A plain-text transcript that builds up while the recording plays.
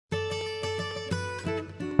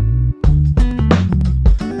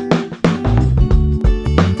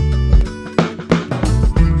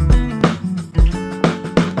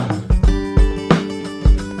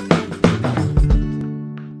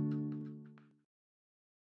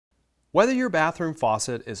Whether your bathroom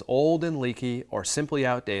faucet is old and leaky or simply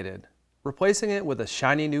outdated, replacing it with a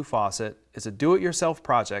shiny new faucet is a do-it-yourself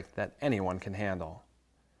project that anyone can handle.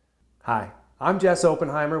 Hi, I'm Jess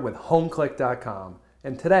Oppenheimer with Homeclick.com,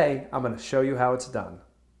 and today I'm going to show you how it's done.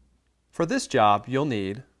 For this job, you'll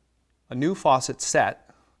need a new faucet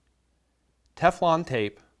set, Teflon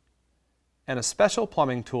tape, and a special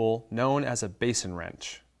plumbing tool known as a basin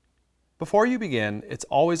wrench. Before you begin, it's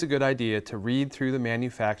always a good idea to read through the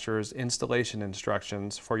manufacturer's installation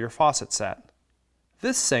instructions for your faucet set.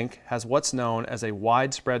 This sink has what's known as a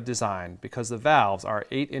widespread design because the valves are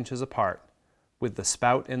 8 inches apart, with the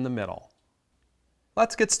spout in the middle.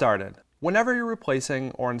 Let's get started. Whenever you're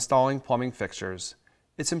replacing or installing plumbing fixtures,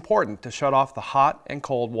 it's important to shut off the hot and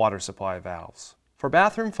cold water supply valves. For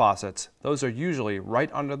bathroom faucets, those are usually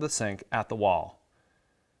right under the sink at the wall.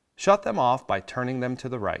 Shut them off by turning them to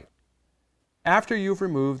the right. After you've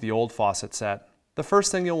removed the old faucet set, the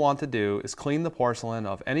first thing you'll want to do is clean the porcelain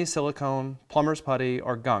of any silicone, plumber's putty,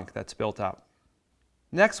 or gunk that's built up.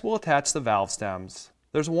 Next, we'll attach the valve stems.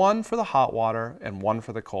 There's one for the hot water and one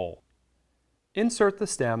for the cold. Insert the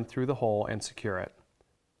stem through the hole and secure it.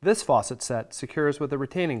 This faucet set secures with a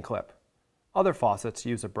retaining clip. Other faucets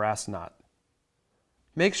use a brass nut.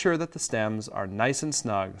 Make sure that the stems are nice and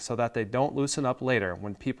snug so that they don't loosen up later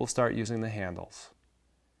when people start using the handles.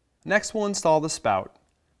 Next, we'll install the spout.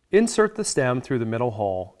 Insert the stem through the middle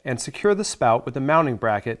hole and secure the spout with the mounting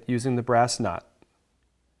bracket using the brass nut.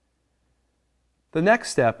 The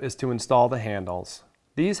next step is to install the handles.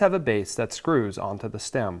 These have a base that screws onto the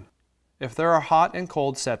stem. If there are hot and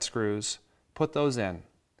cold set screws, put those in.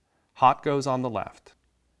 Hot goes on the left.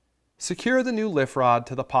 Secure the new lift rod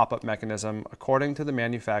to the pop-up mechanism according to the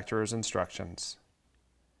manufacturer's instructions.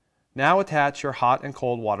 Now attach your hot and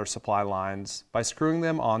cold water supply lines by screwing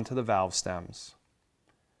them onto the valve stems.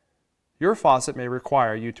 Your faucet may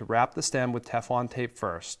require you to wrap the stem with Teflon tape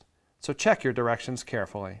first, so check your directions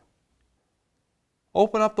carefully.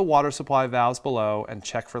 Open up the water supply valves below and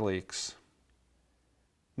check for leaks.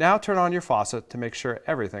 Now turn on your faucet to make sure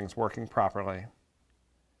everything's working properly.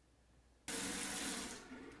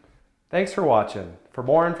 Thanks for watching. For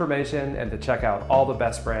more information and to check out all the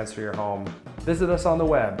best brands for your home, visit us on the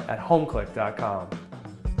web at Homeclick.com.